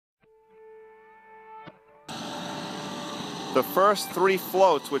The first 3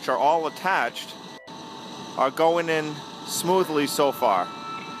 floats, which are all attached, are going in smoothly so far.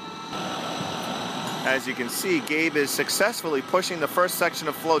 As you can see, Gabe is successfully pushing the first section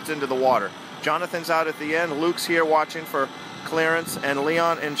of floats into the water. Jonathan's out at the end, Luke's here watching for clearance, and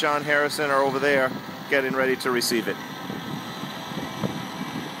Leon and John Harrison are over there getting ready to receive it.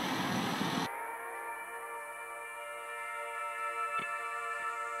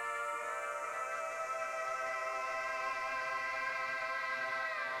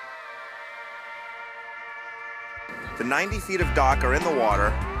 The 90 feet of dock are in the water.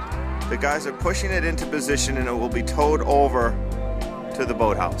 The guys are pushing it into position and it will be towed over to the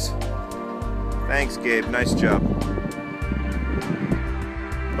boathouse. Thanks, Gabe. Nice job.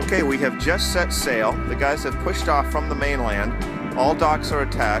 Okay, we have just set sail. The guys have pushed off from the mainland. All docks are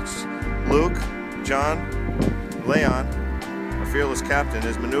attached. Luke, John, Leon, our fearless captain,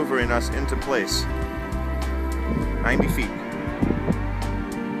 is maneuvering us into place. 90 feet.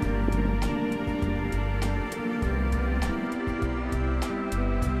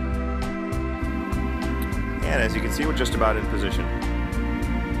 And as you can see, we're just about in position.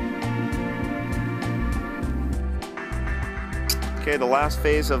 Okay, the last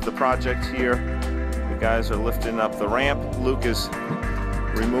phase of the project here. The guys are lifting up the ramp. Luke is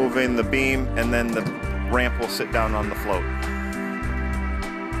removing the beam, and then the ramp will sit down on the float.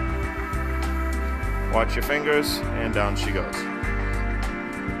 Watch your fingers, and down she goes.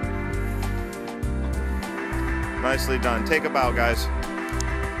 Nicely done. Take a bow, guys.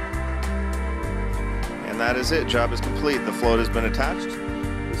 And that is it. Job is complete. The float has been attached.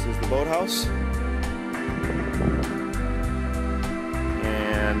 This is the boathouse.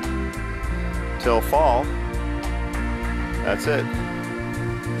 And till fall, that's it.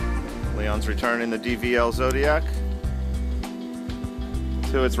 Leon's returning the DVL Zodiac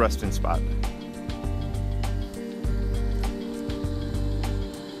to its resting spot.